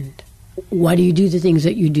 And why do you do the things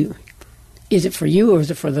that you do? Is it for you or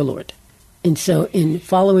is it for the Lord? And so in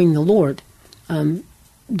following the Lord,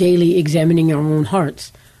 daily examining our own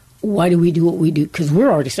hearts, why do we do what we do? Because we're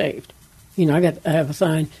already saved. I have a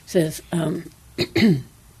sign that says,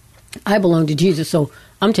 I belong to Jesus, so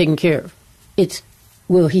I'm taken care of. It's,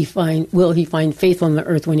 will he find faith on the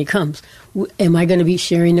earth when he comes? Am I going to be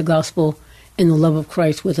sharing the gospel and the love of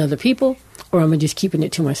Christ with other people, or am I just keeping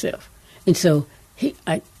it to myself? And so he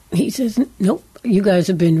says, nope, you guys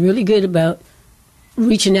have been really good about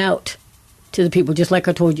reaching out to the people, just like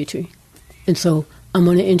I told you to. And so I'm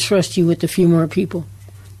going to entrust you with a few more people.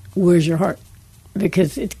 Where's your heart?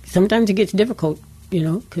 Because sometimes it gets difficult,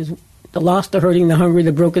 because the lost, the hurting, the hungry,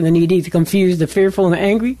 the broken, the needy, the confused, the fearful, and the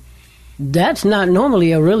angry, that's not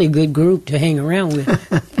normally a really good group to hang around with.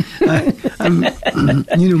 My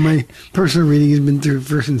personal reading has been through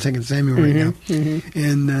 1st and 2nd Samuel right now. Mm-hmm.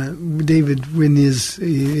 And David, when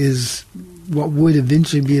his what would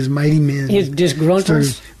eventually be his mighty men, his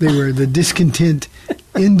disgruntles, they were the discontent,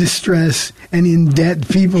 in distress, and in debt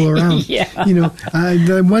people around. Yeah.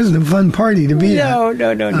 That wasn't a fun party to be at.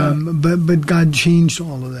 No. But God changed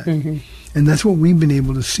all of that. Mm-hmm. And that's what we've been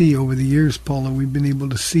able to see over the years, Paula. We've been able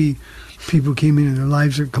to see people came in and their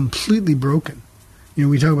lives are completely broken.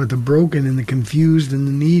 We talk about the broken and the confused and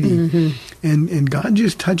the needy. Mm-hmm. And God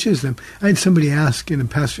just touches them. I had somebody ask in a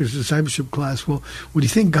pastor's discipleship class, well, do you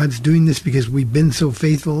think God's doing this because we've been so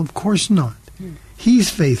faithful? Of course not. Mm-hmm. He's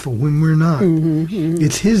faithful when we're not. Mm-hmm.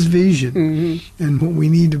 It's his vision. Mm-hmm. And what we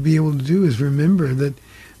need to be able to do is remember that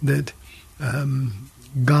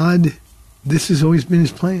God, this has always been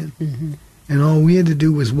his plan. Mm-hmm. And all we had to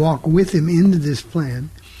do was walk with him into this plan.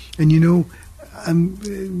 And I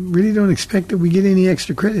really don't expect that we get any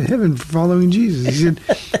extra credit in heaven for following Jesus. He said,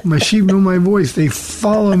 my sheep know my voice. They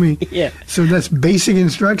follow me. Yeah. So that's basic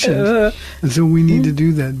instructions. And so we need to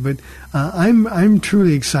do that. But I'm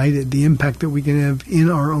truly excited, the impact that we can have in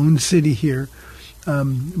our own city here.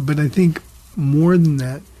 But I think more than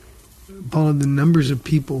that, Paula, the numbers of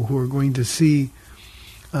people who are going to see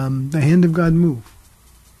the hand of God move.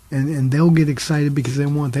 And they'll get excited because they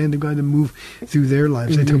want the hand of God to move through their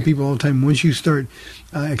lives. Mm-hmm. I tell people all the time, once you start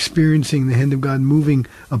experiencing the hand of God moving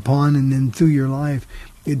upon and then through your life,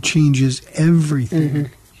 it changes everything.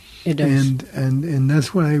 Mm-hmm. It does. And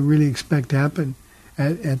that's what I really expect to happen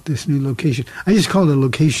at this new location. I just call it a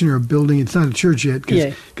location or a building. It's not a church yet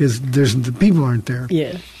because the people aren't there.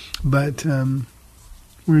 Yeah. But we're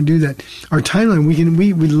going to do that. Our timeline,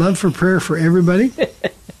 we'd love for prayer for everybody.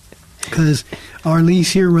 Because our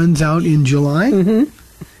lease here runs out in July,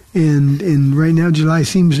 mm-hmm. and right now July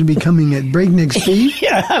seems to be coming at breakneck speed.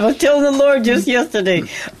 Yeah, I was telling the Lord just yesterday,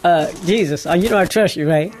 Jesus, I trust you,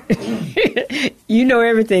 right? You know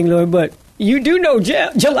everything, Lord, but you do know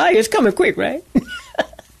July is coming quick, right?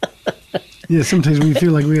 Yeah, sometimes we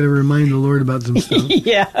feel like we got to remind the Lord about some stuff.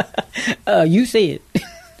 Yeah, you say it.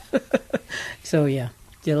 So yeah,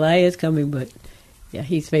 July is coming, but yeah,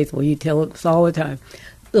 he's faithful. You tell us all the time.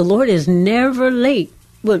 The Lord is never late,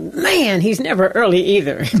 but man, he's never early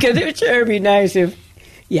either. Because it would sure be nice if,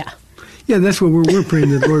 yeah. Yeah, that's what we're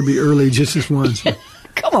praying, that the Lord be early just this once.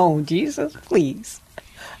 Come on, Jesus, please.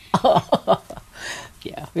 Yeah,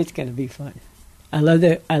 it's going to be fun. I love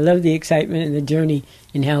the excitement and the journey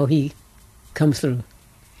and how he comes through.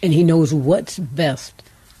 And he knows what's best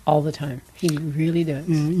all the time. He really does.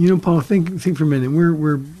 Yeah, Paul, think for a minute.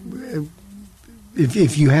 We're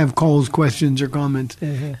If you have calls, questions, or comments,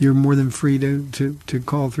 you're more than free to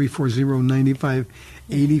call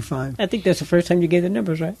 340-9585. I think that's the first time you gave the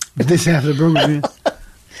numbers, right? This half of the program,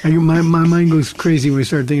 yeah. My mind goes crazy when we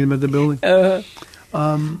start thinking about the building.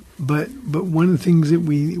 But one of the things that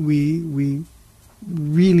we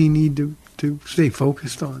really need to to stay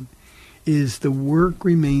focused on is the work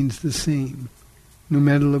remains the same, no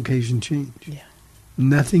matter location change. Yeah.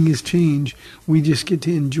 Nothing has changed. We just get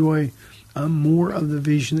to enjoy more of the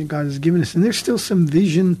vision that God has given us. And there's still some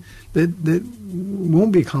vision that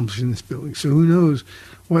won't be accomplished in this building. So who knows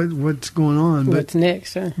what's going on. What's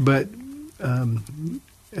next, huh? But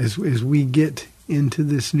as we get into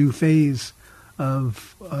this new phase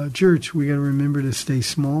of church, we got to remember to stay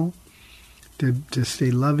small, to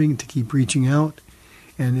stay loving, to keep reaching out.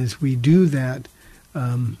 And as we do that,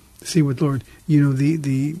 see what Lord,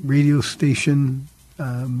 the radio station,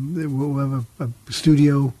 we'll have a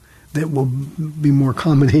studio that will be more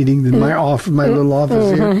accommodating than my little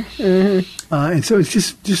office here. Mm-hmm. And so it's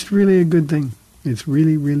just really a good thing. It's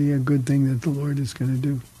really, really a good thing that the Lord is going to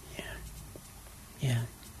do. Yeah.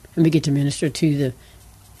 And we get to minister to the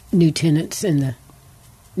new tenants in the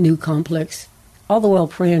new complex. All the while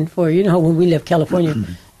praying for, when we left California,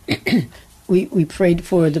 we prayed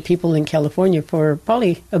for the people in California for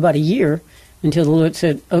probably about a year until the Lord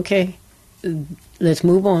said, okay, let's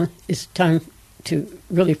move on. It's time to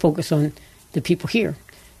really focus on the people here.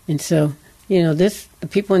 And so, the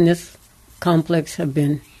people in this complex have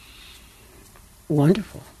been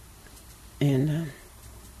wonderful. And,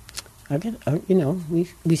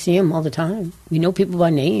 we see them all the time. We know people by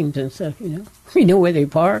names and stuff, We know where they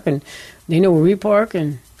park and they know where we park,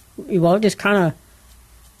 and we've all just kind of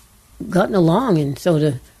gotten along. And so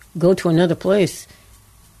to go to another place,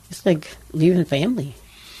 it's like leaving family.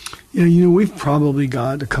 Yeah, we've probably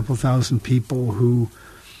got a couple thousand people who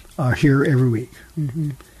are here every week.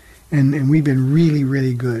 Mm-hmm. And we've been really,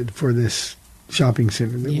 really good for this shopping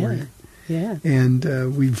center that we're in. Yeah.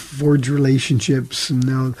 And we've forged relationships, and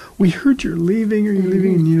now we heard you're leaving, or you're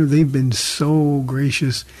leaving, and they've been so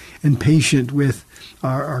gracious and patient with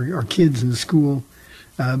our kids in school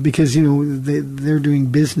because they're doing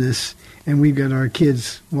business, and we've got our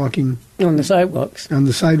kids walking on the sidewalks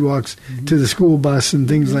mm-hmm. to the school bus and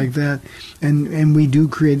things mm-hmm. like that, and we do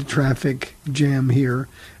create a traffic jam here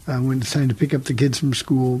when it's time to pick up the kids from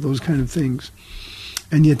school, those kind of things.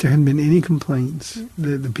 And yet there haven't been any complaints.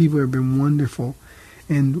 The people have been wonderful.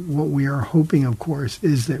 And what we are hoping, of course,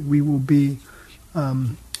 is that we will be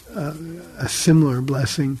a similar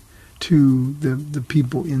blessing to the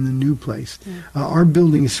people in the new place. Yeah. Our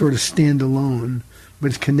building is sort of standalone, but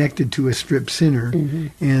it's connected to a strip center. Mm-hmm.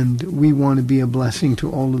 And we want to be a blessing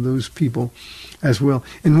to all of those people as well.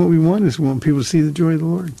 And what we want is people to see the joy of the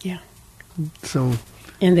Lord. Yeah. So.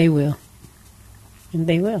 And they will.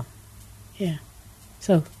 Yeah.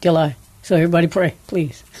 So, July. So everybody pray,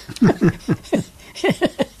 please.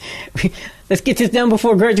 Let's get this done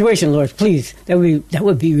before graduation, Lord, please. That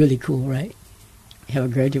would be really cool, right? Have a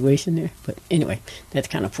graduation there. But anyway, that's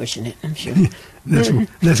kind of pushing it, I'm sure. that's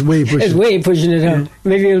way pushing it. That's way pushing it, huh? Yeah.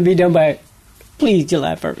 Maybe it'll be done by, please,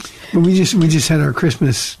 July 1st. But we just had our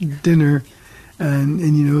Christmas dinner, and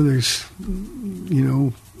there's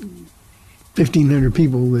 1,500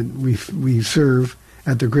 people that we serve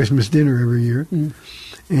at the Christmas dinner every year. Mm.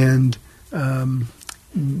 And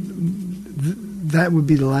that would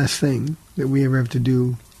be the last thing that we ever have to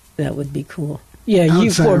do. That would be cool. Yeah,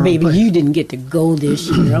 you poor baby, you didn't get to go this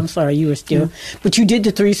year. I'm sorry, you were still. Yeah. But you did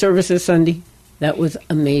the 3 services Sunday. That was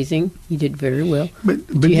amazing. You did very well. But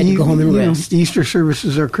you had to go home and rest. Easter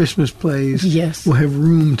services are Christmas plays. Yes. We'll have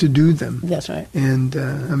room to do them. That's right. And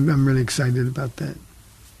I'm really excited about that.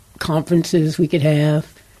 Conferences we could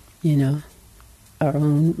have, our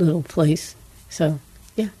own little place. So,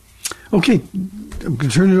 yeah. Okay, I'm going to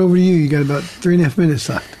turn it over to you. You got about 3.5 minutes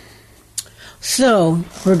left. So,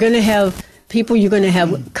 we're going to have people, you're going to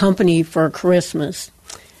have company for Christmas.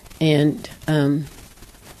 And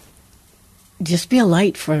just be a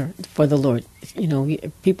light for the Lord.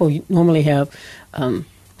 People normally have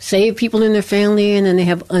saved people in their family, and then they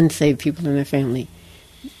have unsaved people in their family.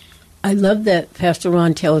 I love that Pastor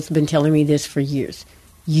Ron has been telling me this for years.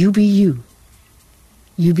 You be you.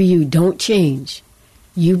 You be you. Don't change.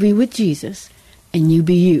 You be with Jesus, and you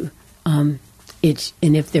be you. And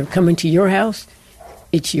if they're coming to your house,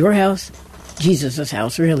 it's your house, Jesus'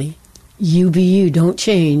 house, really. You be you. Don't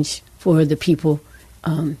change for the people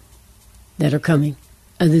that are coming.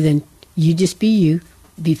 Other than you just be you,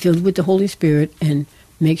 be filled with the Holy Spirit, and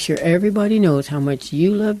make sure everybody knows how much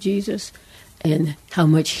you love Jesus and how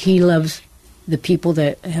much he loves the people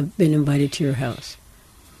that have been invited to your house.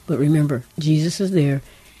 But remember, Jesus is there,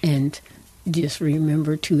 and just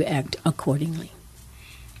remember to act accordingly.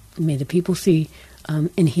 May the people see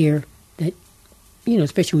and hear that,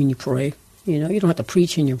 especially when you pray, you don't have to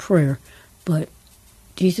preach in your prayer, but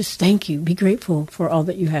Jesus, thank you. Be grateful for all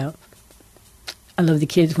that you have. I love the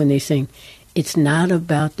kids when they sing, It's not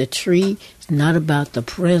about the tree. It's not about the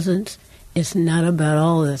presents. It's not about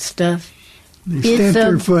all that stuff. They stamped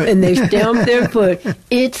their foot. And they stamped their foot.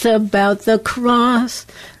 It's about the cross.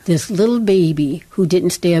 This little baby who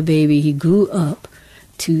didn't stay a baby, he grew up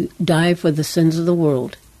to die for the sins of the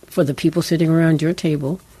world, for the people sitting around your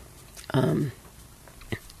table, and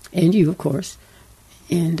you, of course.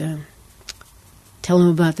 And tell them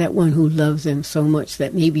about that one who loves them so much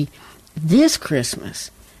that maybe this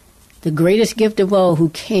Christmas, the greatest gift of all, who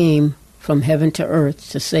came from heaven to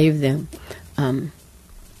earth to save them,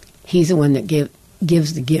 he's the one that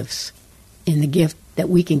gives the gifts. And the gift that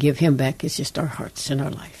we can give him back is just our hearts and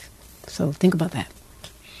our life. So think about that.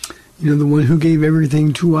 You know, the one who gave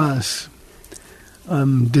everything to us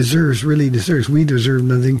really deserves. We deserve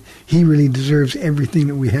nothing. He really deserves everything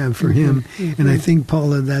that we have for him. Mm-hmm. And I think,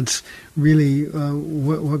 Paula, that's really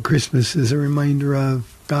what Christmas is a reminder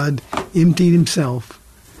of. God emptied himself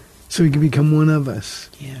so he could become one of us.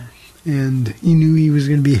 Yeah. And he knew he was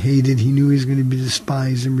going to be hated. He knew he was going to be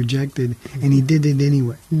despised and rejected. Mm-hmm. And he did it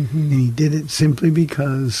anyway. Mm-hmm. And he did it simply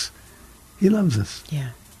because he loves us. Yeah.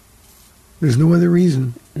 There's no other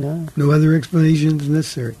reason. No. No other explanation is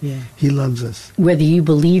necessary. Yeah. He loves us. Whether you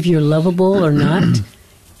believe you're lovable or not,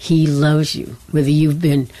 he loves you. Whether you've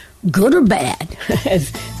been good or bad,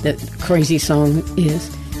 as the crazy song is,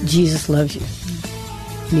 Jesus loves you.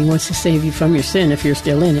 And he wants to save you from your sin if you're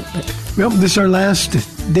still in it. But well, this is our last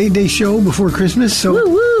Day show before Christmas. So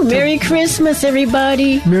woo-woo! Merry Christmas,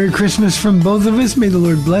 everybody. Merry Christmas from both of us. May the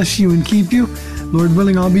Lord bless you and keep you. Lord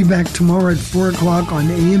willing, I'll be back tomorrow at 4 o'clock on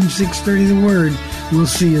AM 630 The Word. We'll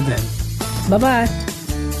see you then. Bye-bye.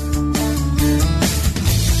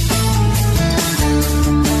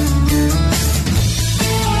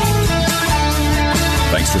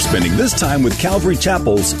 Thanks for spending this time with Calvary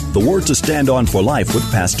Chapel's The Word to Stand On for Life with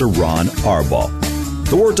Pastor Ron Arbaugh.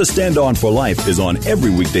 The Word to Stand On for Life is on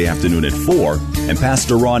every weekday afternoon at 4, and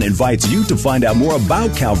Pastor Ron invites you to find out more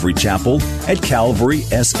about Calvary Chapel at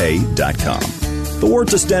calvarysa.com. The Word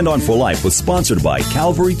to Stand On for Life was sponsored by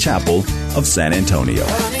Calvary Chapel of San Antonio.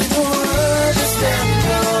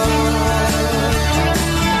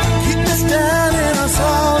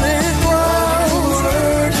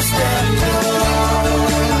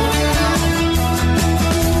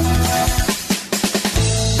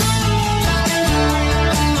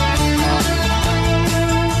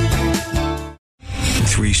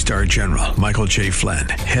 Three-star General Michael J. Flynn,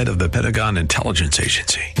 head of the Pentagon Intelligence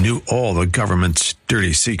Agency, knew all the government's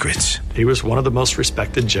dirty secrets. He was one of the most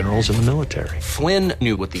respected generals in the military. Flynn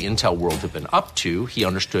knew what the intel world had been up to. He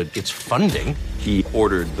understood its funding. He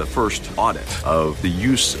ordered the first audit of the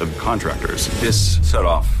use of contractors. This set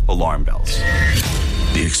off alarm bells.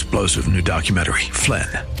 The explosive new documentary, Flynn,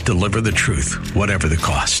 Deliver the Truth, Whatever the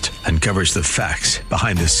Cost, uncovers the facts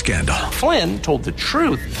behind this scandal. Flynn told the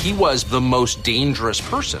truth. He was the most dangerous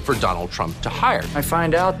person for Donald Trump to hire. I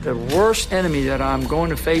find out the worst enemy that I'm going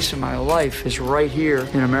to face in my life is right here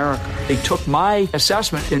in America. They took my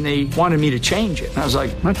assessment and they wanted me to change it. And I was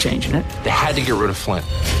like, I'm not changing it. They had to get rid of Flynn.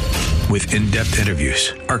 With in-depth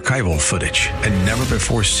interviews, archival footage, and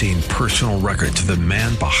never-before-seen personal records of the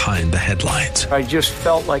man behind the headlines. I just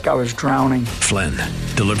felt like I was drowning. Flynn,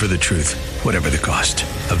 Deliver the Truth, Whatever the Cost.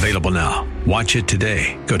 Available now. Watch it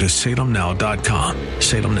today. Go to salemnow.com.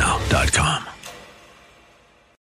 salemnow.com.